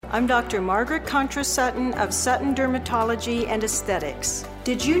I'm Dr. Margaret Contra-Sutton of Sutton Dermatology and Aesthetics.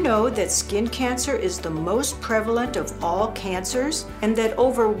 Did you know that skin cancer is the most prevalent of all cancers and that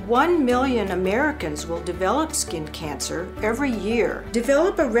over 1 million Americans will develop skin cancer every year?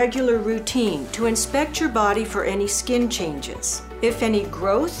 Develop a regular routine to inspect your body for any skin changes. If any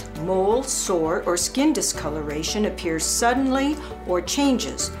growth, mole, sore, or skin discoloration appears suddenly or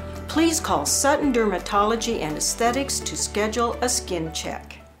changes, please call Sutton Dermatology and Aesthetics to schedule a skin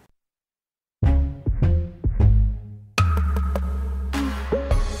check.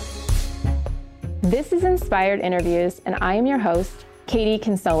 This is Inspired Interviews, and I am your host, Katie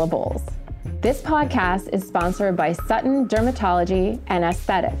Kinsella-Bowles. This podcast is sponsored by Sutton Dermatology and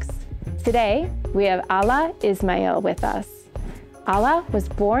Aesthetics. Today, we have Alaa Ismail with us. Alaa was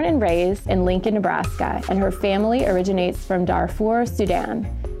born and raised in Lincoln, Nebraska, and her family originates from Darfur, Sudan.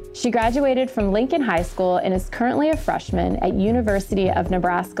 She graduated from Lincoln High School and is currently a freshman at University of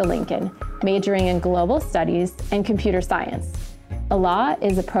Nebraska-Lincoln, majoring in global studies and computer science. Alaa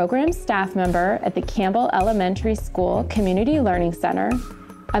is a program staff member at the Campbell Elementary School Community Learning Center,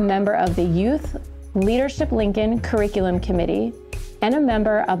 a member of the Youth Leadership Lincoln Curriculum Committee, and a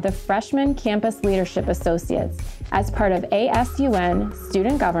member of the Freshman Campus Leadership Associates as part of ASUN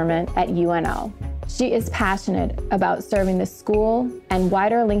student government at UNL. She is passionate about serving the school and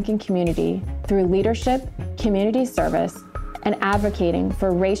wider Lincoln community through leadership, community service, and advocating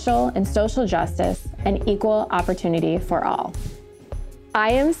for racial and social justice and equal opportunity for all.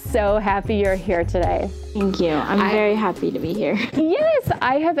 I am so happy you're here today. Thank you. I'm very happy to be here. Yes,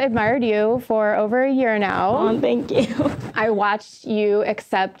 I have admired you for over a year now. Oh, thank you. I watched you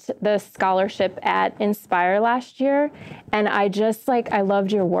accept the scholarship at Inspire last year, and I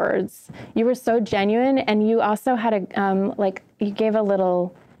loved your words. You were so genuine, and you also had you gave a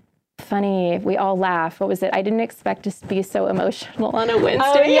little funny, we all laugh. What was it? I didn't expect to be so emotional on a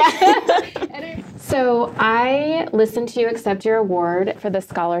Wednesday. Oh, yeah. So I listened to you accept your award for the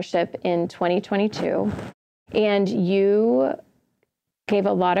scholarship in 2022, and you gave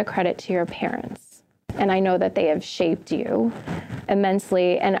a lot of credit to your parents. And I know that they have shaped you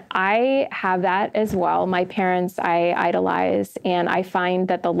immensely. And I have that as well. My parents, I idolize, and I find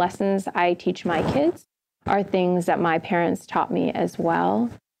that the lessons I teach my kids are things that my parents taught me as well.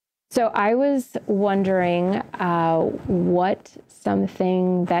 So I was wondering what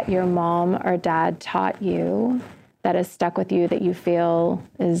something that your mom or dad taught you that has stuck with you that you feel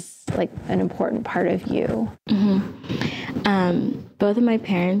is like an important part of you. Mm-hmm. Both of my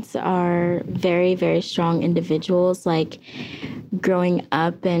parents are very, very strong individuals. Like growing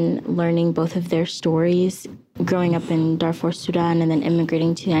up and learning both of their stories, growing up in Darfur, Sudan, and then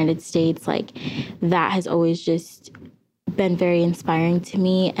immigrating to the United States, like that has always just been very inspiring to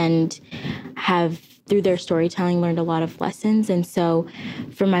me, and have through their storytelling learned a lot of lessons. And so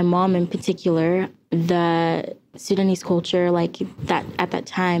for my mom in particular, the Sudanese culture like that at that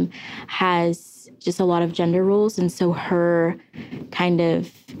time has just a lot of gender roles. And so her kind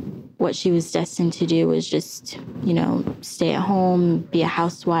of what she was destined to do was just, stay at home, be a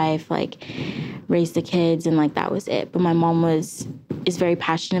housewife, like raise the kids, and like that was it. But my mom is very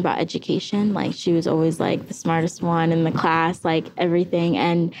passionate about education. Like she was always like the smartest one in the class, like everything.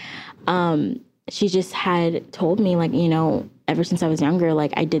 And she just had told me like, ever since I was younger,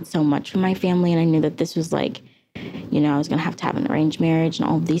 like I did so much for my family, and I knew that this was like, I was going to have an arranged marriage and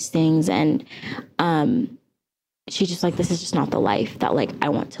all of these things. And she's just like, this is just not the life that like I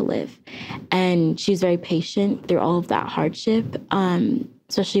want to live. And she's very patient through all of that hardship,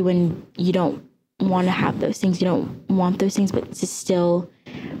 especially when you don't want to have those things, you don't want those things, but to still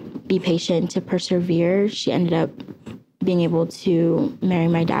be patient, to persevere. She ended up being able to marry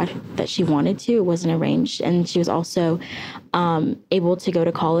my dad that she wanted to. It wasn't arranged. And she was also able to go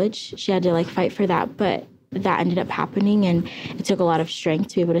to college. She had to like fight for that, but that ended up happening. And it took a lot of strength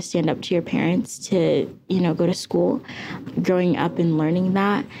to be able to stand up to your parents to, go to school. Growing up and learning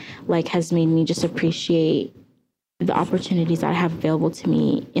that like has made me just appreciate the opportunities that I have available to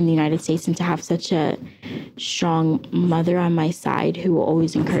me in the United States, and to have such a strong mother on my side who will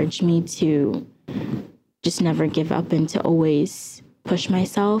always encourage me to just never give up and to always push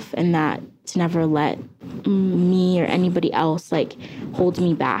myself, and that to never let me or anybody else like hold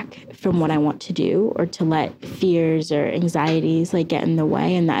me back from what I want to do, or to let fears or anxieties like get in the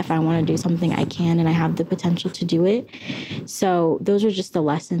way, and that if I want to do something I can, and I have the potential to do it. So those are just the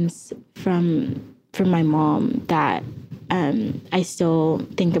lessons from my mom that I still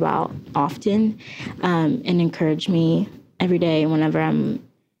think about often, and encourage me every day whenever I'm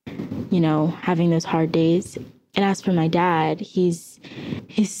having those hard days. And as for my dad, he's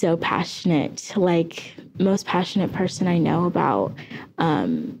so passionate. Like most passionate person I know about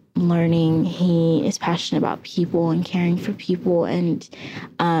learning. He is passionate about people and caring for people and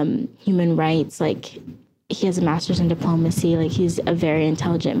human rights. Like, he has a master's in diplomacy. Like, he's a very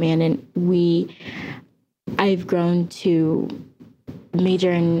intelligent man. And I've grown to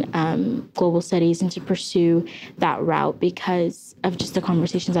major in global studies and to pursue that route because of just the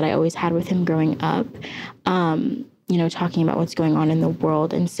conversations that I always had with him growing up, talking about what's going on in the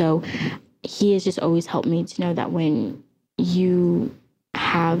world. And so he has just always helped me to know that when you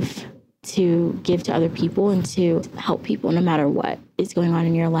have to give to other people and to help people no matter what is going on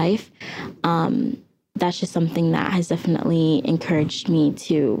in your life, that's just something that has definitely encouraged me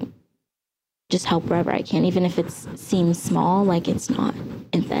to just help wherever I can, even if it seems small, like it's not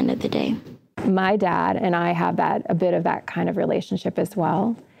at the end of the day. My dad and I have a bit of that kind of relationship as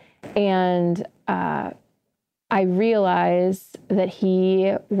well. And I realized that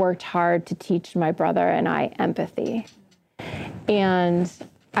he worked hard to teach my brother and I empathy. And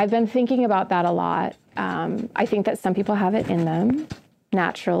I've been thinking about that a lot. I think that some people have it in them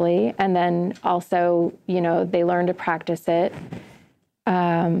naturally, and then also, they learn to practice it.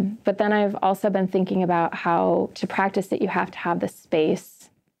 But then I've also been thinking about how to practice it, you have to have the space.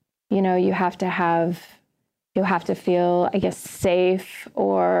 You have to feel, I guess, safe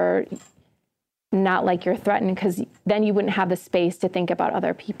or not like you're threatened, because then you wouldn't have the space to think about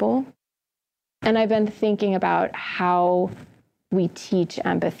other people. And I've been thinking about how we teach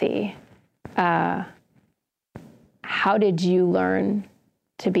empathy. How did you learn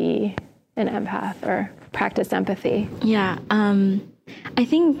to be an empath or practice empathy? Yeah, I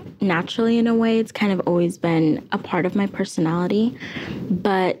think naturally, in a way, it's kind of always been a part of my personality.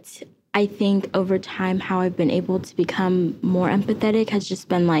 But I think over time, how I've been able to become more empathetic has just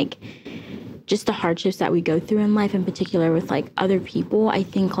been like just the hardships that we go through in life, in particular with like other people. I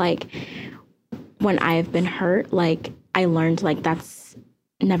think like when I have been hurt, like I learned like that's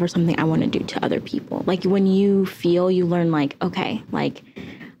never something I want to do to other people. Like when you feel, you learn like, okay, like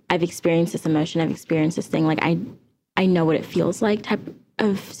I've experienced this emotion, I've experienced this thing, like I know what it feels like type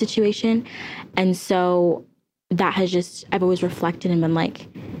of situation. And so that has just, I've always reflected and been like,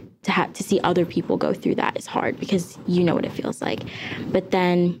 to see other people go through that is hard because you know what it feels like. But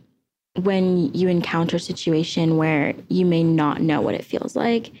then when you encounter a situation where you may not know what it feels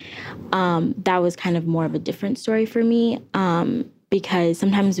like, that was kind of more of a different story for me, because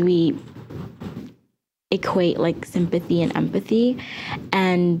sometimes we equate like sympathy and empathy,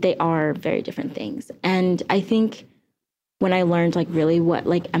 and they are very different things. And I think when I learned like really what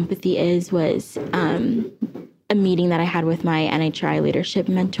like empathy is was a meeting that I had with my NHRI leadership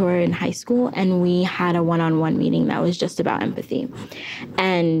mentor in high school, and we had a one-on-one meeting that was just about empathy.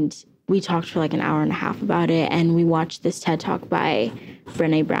 And we talked for like an hour and a half about it, and we watched this TED Talk by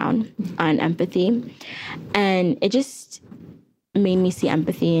Brené Brown on empathy. And it just made me see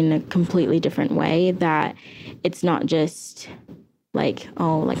empathy in a completely different way, that it's not just like,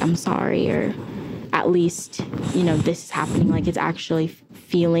 oh, like I'm sorry, or at least, this is happening. Like it's actually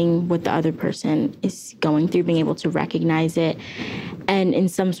feeling what the other person is going through, being able to recognize it, and in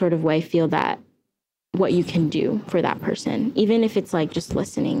some sort of way feel that what you can do for that person, even if it's like just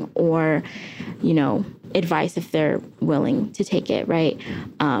listening or, advice if they're willing to take it, right?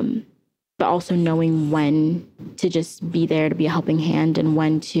 But also knowing when to just be there to be a helping hand and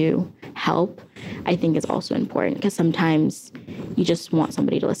when to help, I think is also important, because sometimes you just want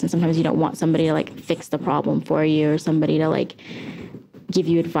somebody to listen. Sometimes you don't want somebody to like fix the problem for you, or somebody to like give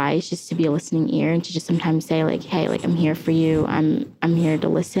you advice, just to be a listening ear, and to just sometimes say like, hey, like I'm here for you. I'm here to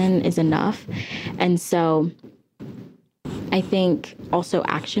listen is enough. And so I think also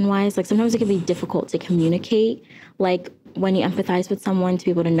action wise, like sometimes it can be difficult to communicate, like when you empathize with someone, to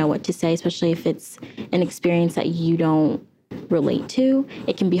be able to know what to say, especially if it's an experience that you don't relate to.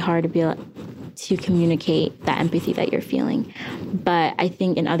 It can be hard to be to communicate that empathy that you're feeling. But I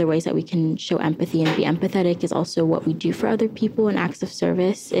think in other ways that we can show empathy and be empathetic is also what we do for other people in acts of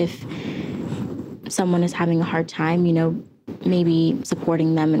service. If someone is having a hard time, maybe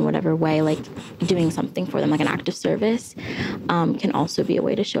supporting them in whatever way, like doing something for them, like an act of service, can also be a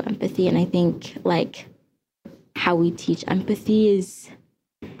way to show empathy. And I think like how we teach empathy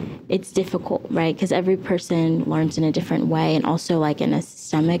it's difficult, right? Because every person learns in a different way, and also like in a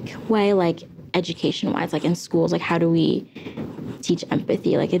systemic way, like education wise, like in schools, like how do we teach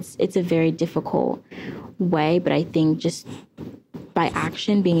empathy? Like it's a very difficult way, but I think just by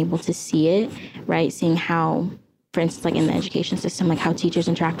action, being able to see it, right? Seeing how, for instance, like in the education system, like how teachers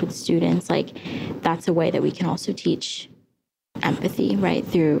interact with students, like that's a way that we can also teach empathy, right?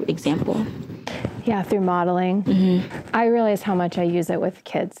 Through example. Yeah, through modeling. Mm-hmm. I realize how much I use it with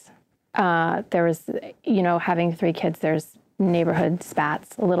kids. there was, having 3 kids, there's neighborhood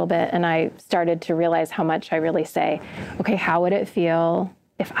spats a little bit. And I started to realize how much I really say, okay, how would it feel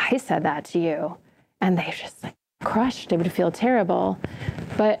if I said that to you? And they just like crushed. It would feel terrible.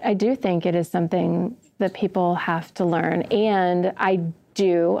 But I do think it is something that people have to learn. And I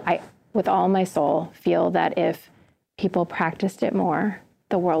with all my soul, feel that if people practiced it more,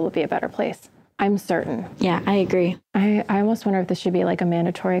 the world would be a better place. I'm certain. Yeah, I agree. I almost wonder if this should be like a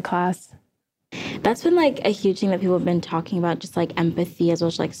mandatory class. That's been like a huge thing that people have been talking about, just like empathy as well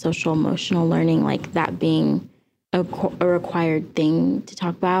as like social emotional learning, like that being a required thing to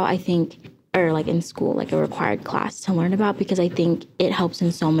talk about, I think, or like in school, like a required class to learn about, because I think it helps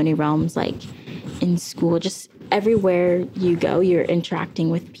in so many realms, like in school, just everywhere you go, you're interacting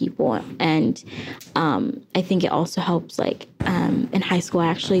with people. And I think it also helps, like in high school, I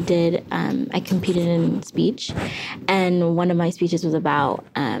actually I competed in speech. And one of my speeches was about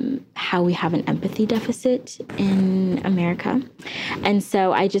how we have an empathy deficit in America. And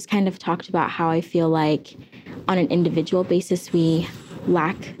so I just kind of talked about how I feel like on an individual basis, we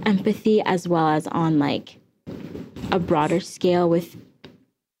lack empathy, as well as on like a broader scale with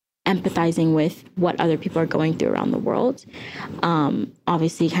empathizing with what other people are going through around the world.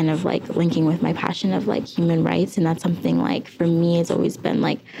 Obviously kind of like linking with my passion of like human rights. And that's something like for me, it's always been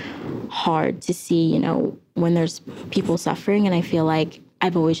like hard to see, when there's people suffering. And I feel like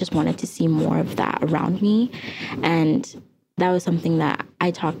I've always just wanted to see more of that around me. And that was something that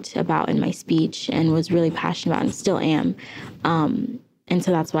I talked about in my speech and was really passionate about and still am. And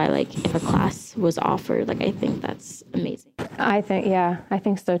so that's why, like, if a class was offered, like, I think that's amazing. I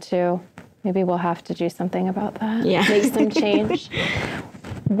think so too. Maybe we'll have to do something about that. Yeah. Make some change.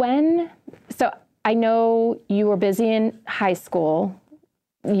 So I know you were busy in high school.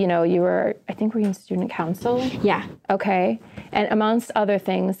 I think were you in student council? Yeah. Okay. And amongst other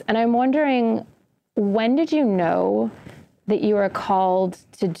things. And I'm wondering, when did you know that you were called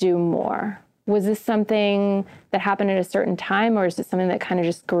to do more? Was this something that happened at a certain time, or is it something that kind of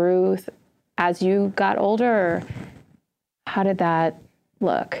just grew as you got older? Or how did that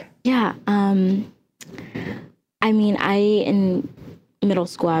look? Yeah. In middle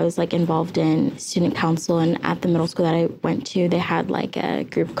school, I was like involved in student council, and at the middle school that I went to, they had like a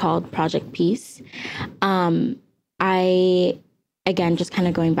group called Project Peace. Again, just kind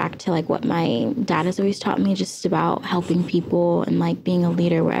of going back to like what my dad has always taught me, just about helping people and like being a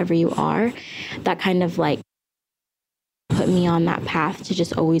leader wherever you are. That kind of like put me on that path to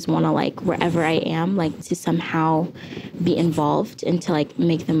just always want to, like, wherever I am, like, to somehow be involved and to like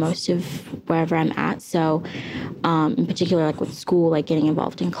make the most of wherever I'm at. So in particular, like with school, like getting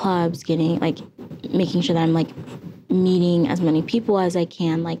involved in clubs, making sure that I'm like meeting as many people as I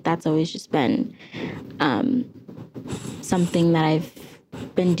can. Like that's always just been something that I've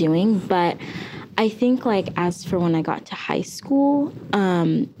been doing. But I think like as for when I got to high school,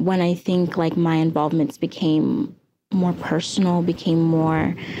 when I think like my involvements became more personal, became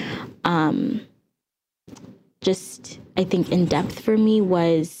more just I think in depth for me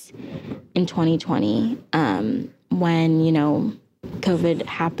was in 2020 when COVID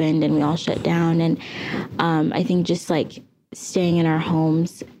happened and we all shut down. And I think just like staying in our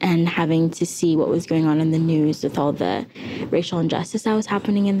homes and having to see what was going on in the news with all the racial injustice that was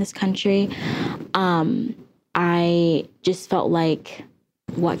happening in this country, I just felt like,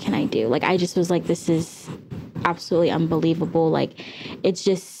 what can I do? Like, I just was like, this is absolutely unbelievable. Like, it's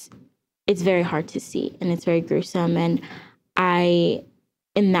very hard to see and it's very gruesome. And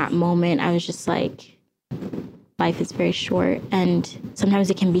in that moment, I was just like, life is very short. And sometimes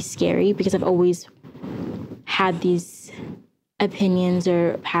it can be scary because I've always had these opinions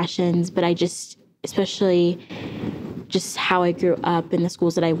or passions, but I just, especially just how I grew up in the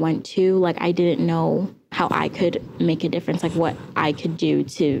schools that I went to, like I didn't know how I could make a difference, like what I could do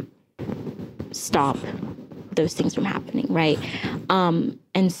to stop those things from happening, right?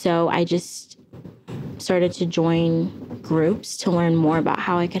 And so I just started to join groups to learn more about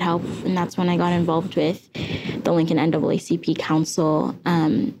how I could help. And that's when I got involved with the Lincoln NAACP Council,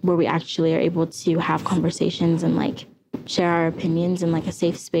 where we actually are able to have conversations and like share our opinions in like a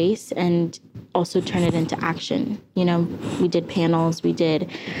safe space and also turn it into action. We did panels, we did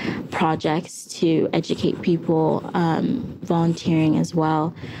projects to educate people, volunteering as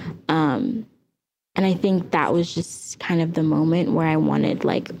well. And I think that was just kind of the moment where I wanted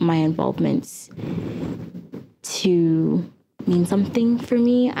like my involvements to mean something for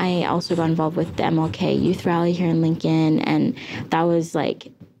me. I also got involved with the MLK Youth Rally here in Lincoln, and that was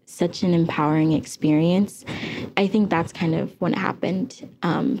like such an empowering experience. I think that's kind of when it happened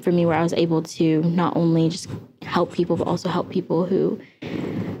for me, where I was able to not only just help people, but also help people who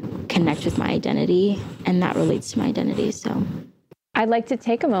connect with my identity, and that relates to my identity. So I'd like to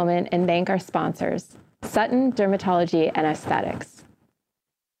take a moment and thank our sponsors, Sutton Dermatology and Aesthetics.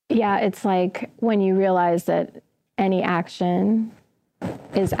 Yeah, it's like when you realize that any action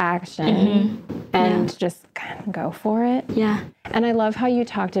is action and just kind of go for it. Yeah. And I love how you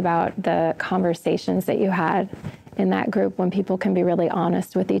talked about the conversations that you had in that group when people can be really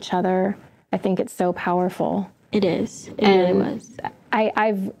honest with each other. I think it's so powerful. It is. It really was.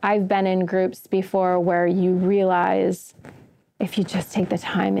 I've been in groups before where you realize if you just take the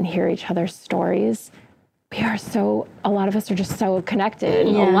time and hear each other's stories, a lot of us are just so connected,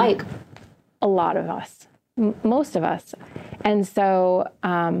 alike, a lot of us, most of us. And so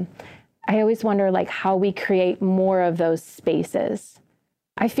I always wonder like how we create more of those spaces.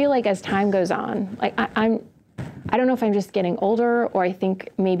 I feel like as time goes on, like I don't know if I'm just getting older, or I think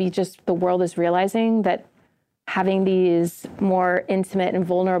maybe just the world is realizing that having these more intimate and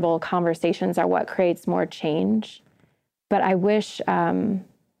vulnerable conversations are what creates more change. But I wish,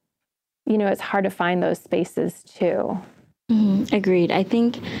 it's hard to find those spaces too. Agreed. I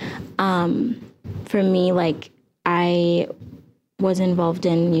think for me, like I was involved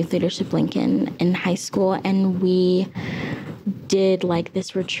in Youth Leadership Lincoln in high school, and we did like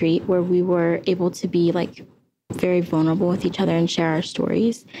this retreat where we were able to be like very vulnerable with each other and share our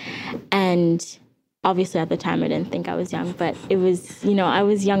stories. And obviously at the time I didn't think I was young, but it was, I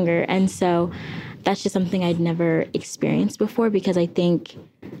was younger. And so that's just something I'd never experienced before, because I think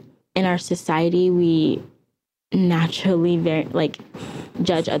in our society, we naturally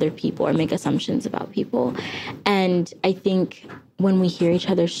judge other people or make assumptions about people. And I think when we hear each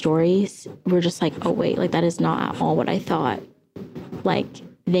other's stories, we're just like, oh wait, like that is not at all what I thought like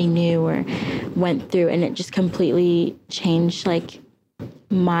they knew or went through. And it just completely changed like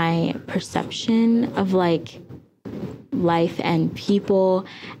my perception of like life and people.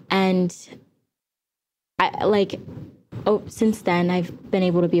 And since then, I've been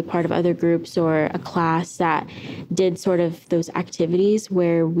able to be a part of other groups or a class that did sort of those activities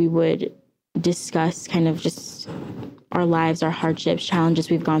where we would discuss kind of just our lives, our hardships, challenges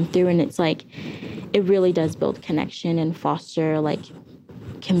we've gone through. And it's like, it really does build connection and foster like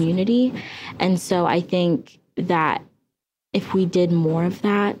community. And so I think that if we did more of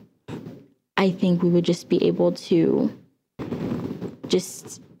that, I think we would just be able to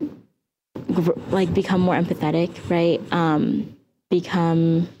just like become more empathetic, right?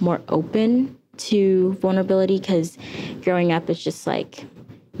 Become more open to vulnerability, because growing up, it's just like,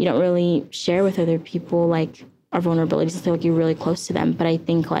 you don't really share with other people like our vulnerabilities until like you're really close to them. But I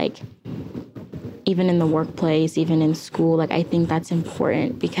think like even in the workplace, even in school, like I think that's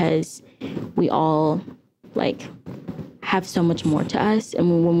important, because we all like have so much more to us.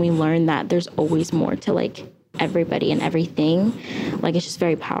 And when we learn that there's always more to like everybody and everything, like it's just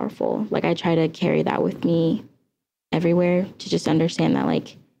very powerful. Like I try to carry that with me everywhere, to just understand that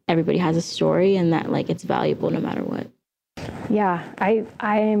like everybody has a story and that like it's valuable no matter what. Yeah, I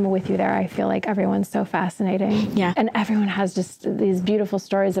am with you there. I feel like everyone's so fascinating. Yeah. And everyone has just these beautiful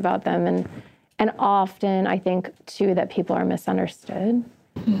stories about them. And often I think too that people are misunderstood.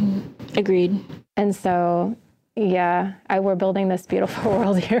 Agreed. And so yeah, we're building this beautiful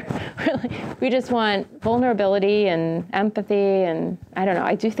world here. Really, we just want vulnerability and empathy, and I don't know.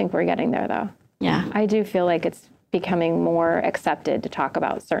 I do think we're getting there, though. Yeah, I do feel like it's becoming more accepted to talk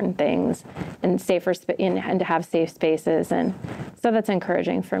about certain things and safer and to have safe spaces, and so that's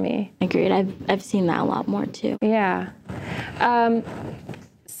encouraging for me. Agreed. I've seen that a lot more too. Yeah.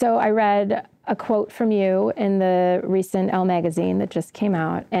 So I read a quote from you in the recent Elle magazine that just came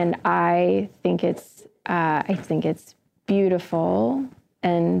out, and I think it's beautiful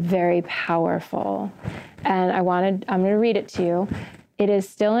and very powerful. And I'm going to read it to you. It is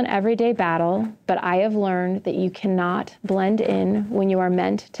still an everyday battle, but I have learned that you cannot blend in when you are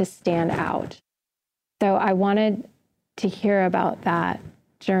meant to stand out. So I wanted to hear about that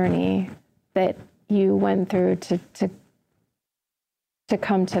journey that you went through to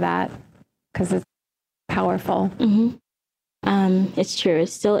come to that, because it's powerful. It's true. It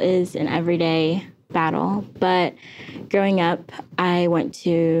still is an everyday battle. But growing up, I went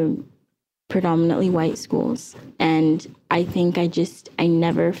to predominantly white schools. And I think I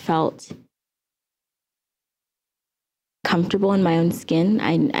never felt comfortable in my own skin.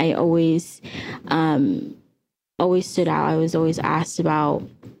 I always stood out. I was always asked about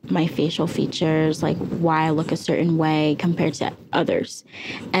my facial features, like why I look a certain way compared to others.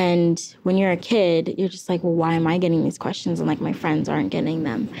 And when you're a kid, you're just like, well, why am I getting these questions? And like my friends aren't getting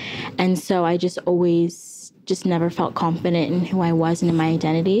them. And so I just always just never felt confident in who I was and in my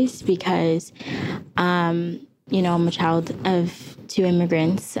identities, because I'm a child of two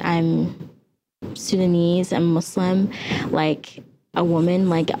immigrants. I'm Sudanese, I'm Muslim, like a woman,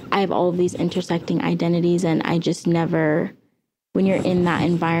 like I have all of these intersecting identities, and I just never, when you're in that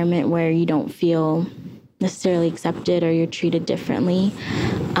environment where you don't feel necessarily accepted or you're treated differently,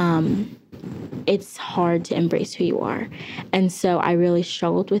 it's hard to embrace who you are. And so I really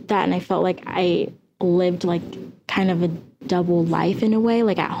struggled with that, and I felt like I lived like kind of a double life in a way.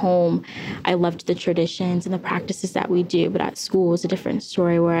 Like at home, I loved the traditions and the practices that we do, but at school was a different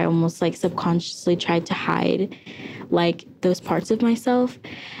story where I almost like subconsciously tried to hide like those parts of myself.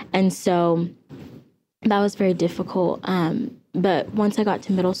 And so that was very difficult. But once I got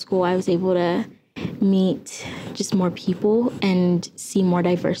to middle school, I was able to meet just more people and see more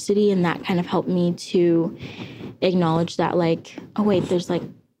diversity. And that kind of helped me to acknowledge that like, oh wait, there's like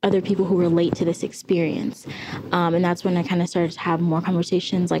other people who relate to this experience. And that's when I kind of started to have more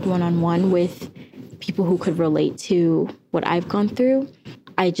conversations like one-on-one with people who could relate to what I've gone through.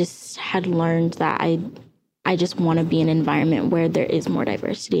 I just had learned that I just want to be in an environment where there is more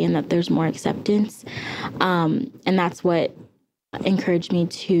diversity and that there's more acceptance. And that's what encouraged me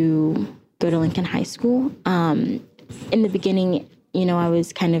to go to Lincoln High School. In the beginning, I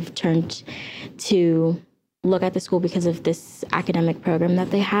was kind of turned to look at the school because of this academic program that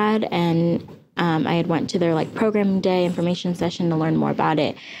they had. And I had went to their like programming day information session to learn more about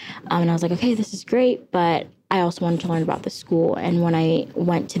it. And I was like, okay, this is great. But I also wanted to learn about the school. And when I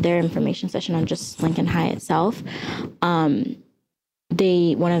went to their information session on just Lincoln High itself, one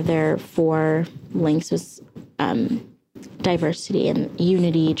of their 4 links was diversity and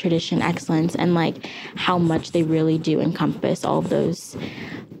unity, tradition, excellence, and like how much they really do encompass all of those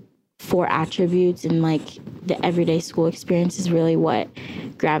 4 attributes. And like the everyday school experience is really what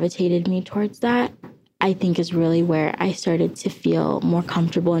gravitated me towards that. I think is really where I started to feel more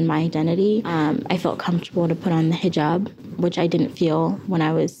comfortable in my identity. I felt comfortable to put on the hijab, which I didn't feel when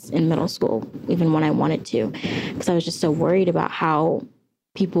I was in middle school, even when I wanted to, because I was just so worried about how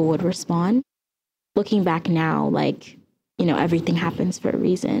people would respond. Looking back now, like, everything happens for a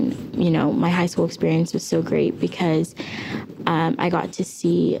reason. My high school experience was so great because I got to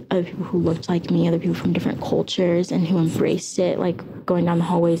see other people who looked like me, other people from different cultures and who embraced it, like going down the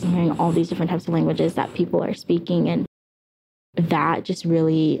hallways and hearing all these different types of languages that people are speaking. And that just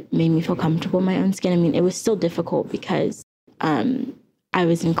really made me feel comfortable in my own skin. I mean, it was still difficult because I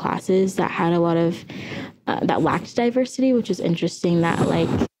was in classes that had a lot of, that lacked diversity, which was interesting that like,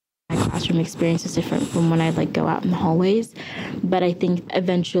 my classroom experience was different from when I'd like go out in the hallways. But I think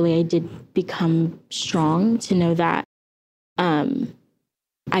eventually I did become strong to know that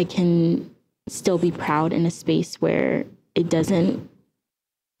I can still be proud in a space where it doesn't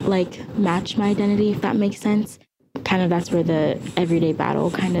like match my identity, if that makes sense. Kind of that's where the everyday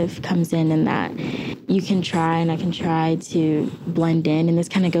battle kind of comes in, and that you can try and I can try to blend in. And this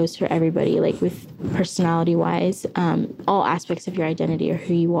kind of goes for everybody, like with personality wise, all aspects of your identity or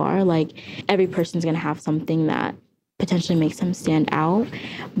who you are. Like every person's going to have something that potentially makes them stand out.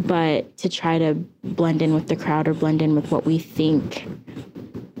 But to try to blend in with the crowd or blend in with what we think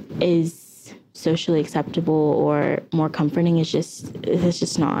is socially acceptable or more comforting it's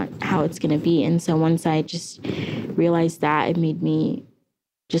just not how it's going to be. And so once I just realized that, it made me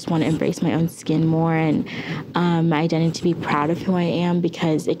just want to embrace my own skin more and my identity, to be proud of who I am,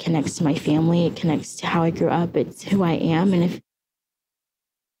 because it connects to my family, it connects to how I grew up, it's who I am. And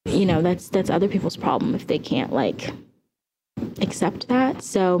if that's other people's problem if they can't like accept that.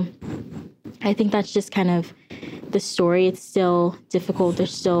 So I think that's just kind of the story. It's still difficult.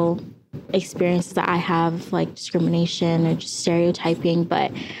 There's still experiences that I have, like discrimination or just stereotyping,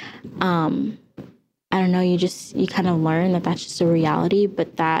 but I don't know, you kind of learn that that's just a reality,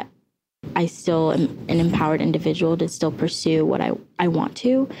 but that I still am an empowered individual to still pursue what I want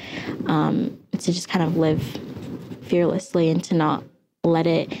to just kind of live fearlessly and to not let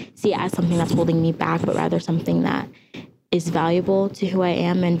it see it as something that's holding me back, but rather something that is valuable to who I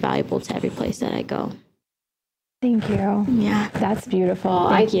am and valuable to every place that I go. Thank you. Yeah. That's beautiful.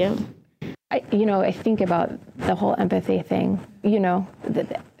 Thank you. I think about the whole empathy thing,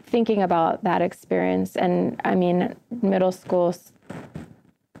 thinking about that experience. And I mean, middle school,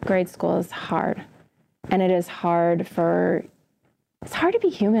 grade school is hard. And it is hard it's hard to be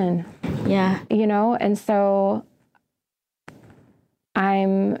human. Yeah. And so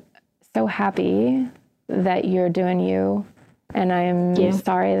I'm so happy that you're doing you. And I'm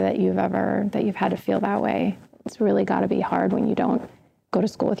sorry that you've had to feel that way. It's really got to be hard when you don't go to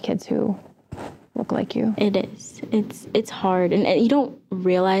school with kids who look like you. It is. It's hard. And you don't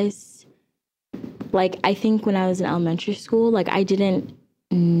realize, like, I think when I was in elementary school, like, I didn't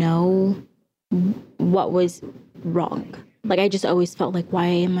know what was wrong. Like, I just always felt like, why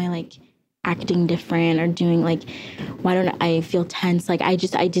am I like acting different or doing like, why don't I feel tense? Like, I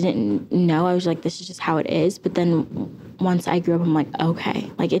didn't know. I was like, this is just how it is. But then once I grew up, I'm like,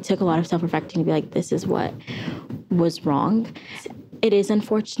 okay. Like, it took a lot of self-reflecting to be like, this is what was wrong. It is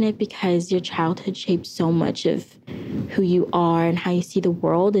unfortunate because your childhood shapes so much of who you are and how you see the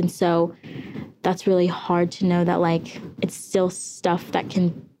world. And so that's really hard to know that, like, it's still stuff that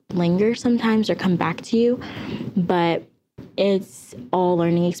can linger sometimes or come back to you. But it's all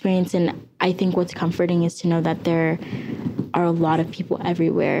learning experience. And I think what's comforting is to know that there are a lot of people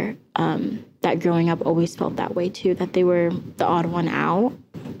everywhere that growing up always felt that way too, that they were the odd one out,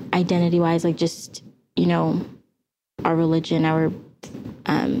 identity-wise, like just, you know, our religion, our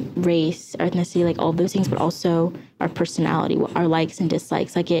race, our ethnicity, like all those things, but also our personality, our likes and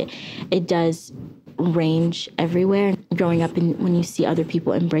dislikes. Like it does range everywhere. Growing up, and when you see other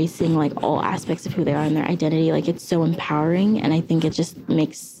people embracing like all aspects of who they are and their identity, like it's so empowering. And I think it just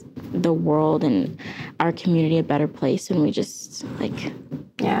makes the world and our community a better place when we just like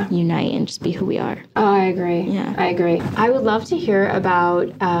unite and just be who we are. Oh, I agree. Yeah, I agree. I would love to hear about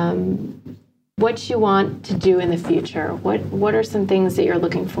what you want to do in the future. What are some things that you're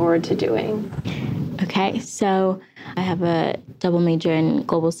looking forward to doing? Okay, so I have a double major in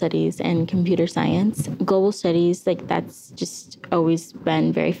global studies and computer science. Global studies, like that's just always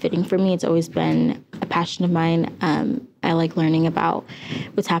been very fitting for me. It's always been a passion of mine. I like learning about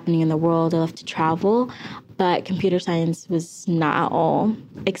what's happening in the world. I love to travel. But computer science was not at all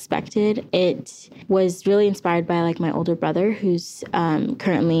expected. It was really inspired by like my older brother, who's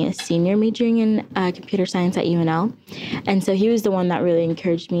currently a senior majoring in computer science at UNL. And so he was the one that really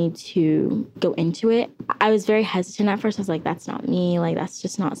encouraged me to go into it. I was very hesitant at first. I was like, that's not me. Like, that's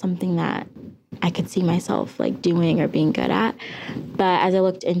just not something that I could see myself like doing or being good at. But as I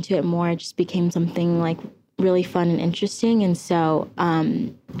looked into it more, it just became something like really fun and interesting. And so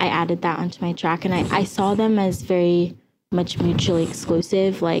I added that onto my track, and I saw them as very much mutually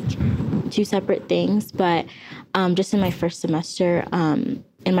exclusive, like two separate things. But just in my first semester,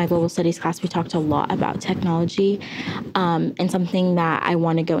 in my global studies class, we talked a lot about technology. And something that I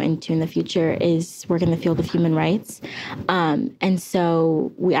want to go into in the future is work in the field of human rights. And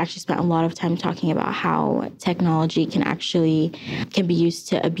so we actually spent a lot of time talking about how technology can be used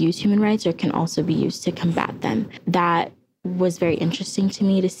to abuse human rights or can also be used to combat them. That was very interesting to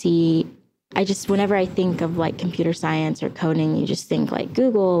me to see. Whenever I think of like computer science or coding, you just think like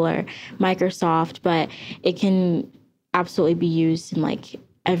Google or Microsoft, but it can absolutely be used in like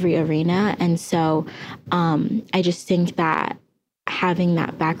every arena. And so I just think that having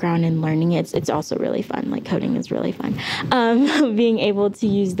that background and learning it's also really fun. Like coding is really fun. Being able to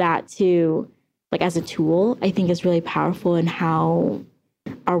use that to like as a tool, I think is really powerful in how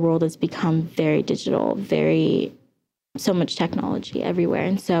our world has become very digital, so much technology everywhere.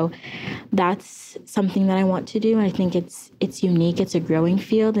 And so that's something that I want to do. And I think it's unique. It's a growing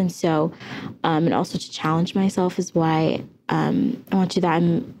field. And so, and also to challenge myself is why I want to do that.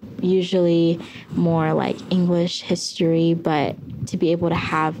 I'm usually more like English, history, but to be able to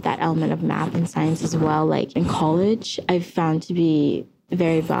have that element of math and science as well, like in college, I've found to be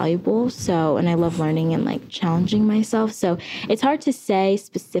very valuable. So, and I love learning and like challenging myself. So it's hard to say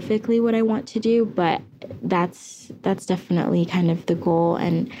specifically what I want to do, but that's definitely kind of the goal.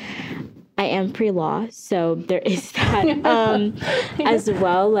 And I am pre-law, so there is that as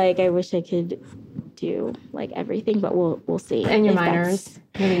well. Like I wish I could do like everything, but we'll see. And your minors,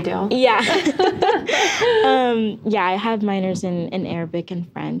 you do? Yeah. Yeah, I have minors in Arabic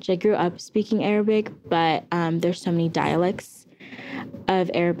and French. I grew up speaking Arabic, but there's so many dialects of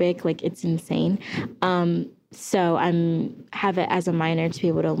Arabic, like it's insane. So have it as a minor to be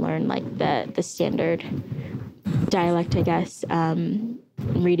able to learn like the standard dialect, I guess,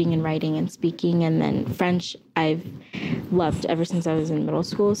 reading and writing and speaking. And then French I've loved ever since I was in middle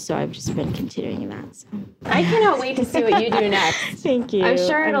school, so I've just been continuing that. So. I cannot wait to see what you do next. Thank you. I'm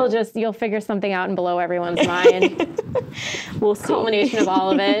sure you'll figure something out and blow everyone's mind. We'll see. Culmination of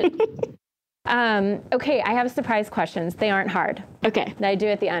all of it. Okay, I have surprise questions. They aren't hard. Okay. That I do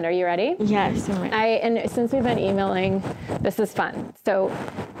at the end. Are you ready? Yes, I'm ready. And since we've been emailing, this is fun. So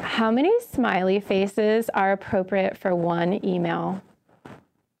how many smiley faces are appropriate for one email?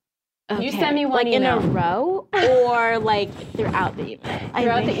 Okay. You send me one email. Like in a row or like throughout the email?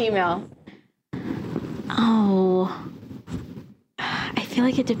 Throughout the email. Oh, I feel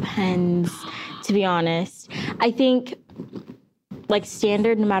like it depends, to be honest. I think like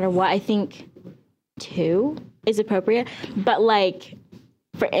standard, no matter what, I think 2 is appropriate. But like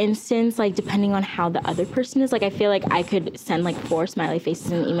for instance, like depending on how the other person is, like I feel like I could send like 4 smiley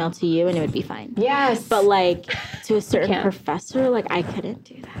faces in an email to you and it would be fine. Yes. But like to a certain professor, like I couldn't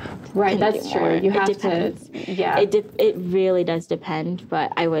do that. Right, that's true. You have to, yeah. It really does depend,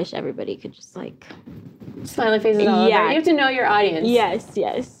 but I wish everybody could just like... Smiley faces all over. You have to know your audience.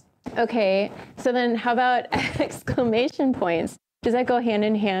 Yes. Okay, so then how about exclamation points? Does that go hand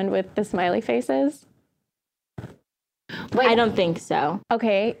in hand with the smiley faces? Like, I don't think so.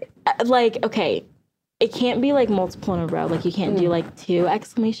 Okay. Okay, it can't be like multiple in a row. Like you can't do like 2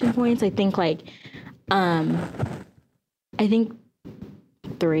 exclamation points. I think like, I think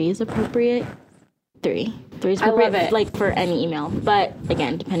 3 is appropriate. 3 is appropriate. I love it. Like for any email. But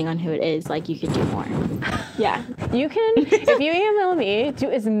again, depending on who it is, like you could do more. Yeah. You can, if you email me, do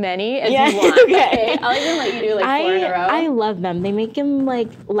as many as you want. Okay. I'll even let you do like 4 in a row. I love them. They make them like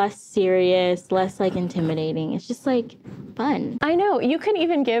less serious, less like intimidating. It's just like fun. I know. You can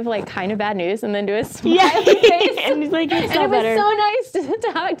even give like kind of bad news and then do a smiley face. And it's like, it's and so it better. was so nice to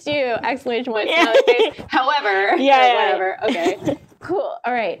talk to you. Exclamation point, smiley face. However, whatever. Okay. Cool.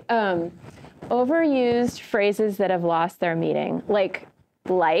 All right. Overused phrases that have lost their meaning. Like,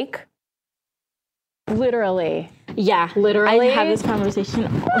 literally. Yeah. Literally. I have this conversation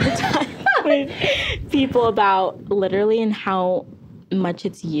all the time with people about literally and how much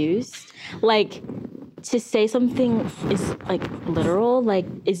it's used. Like, to say something is like literal, like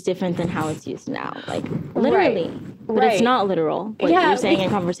is different than how it's used now. Like literally, but it's not literal. What you're saying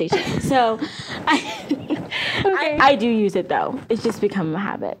in conversation. So, I do use it though. It's just become a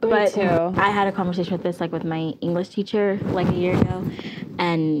habit. Me too. I had a conversation with this like with my English teacher like a year ago,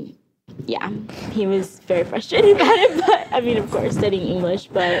 and yeah, he was very frustrated about it. But I mean, of course, studying English,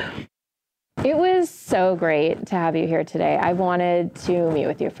 but. It was so great to have you here today. I wanted to meet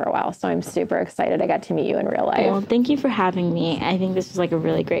with you for a while, so I'm super excited I got to meet you in real life. Well, thank you for having me. I think this was like a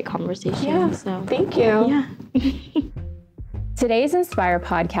really great conversation. Yeah, so thank you. Yeah. Today's Inspire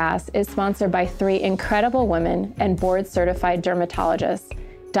podcast is sponsored by 3 incredible women and board-certified dermatologists,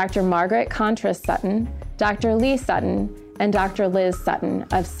 Dr. Margaret Contras Sutton, Dr. Lee Sutton, and Dr. Liz Sutton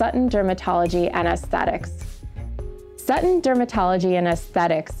of Sutton Dermatology and Aesthetics. Sutton Dermatology and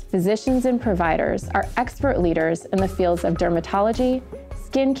Aesthetics physicians and providers are expert leaders in the fields of dermatology,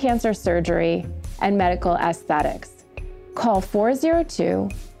 skin cancer surgery, and medical aesthetics. Call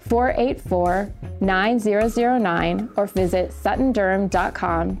 402-484-9009 or visit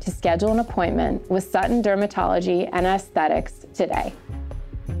suttonderm.com to schedule an appointment with Sutton Dermatology and Aesthetics today.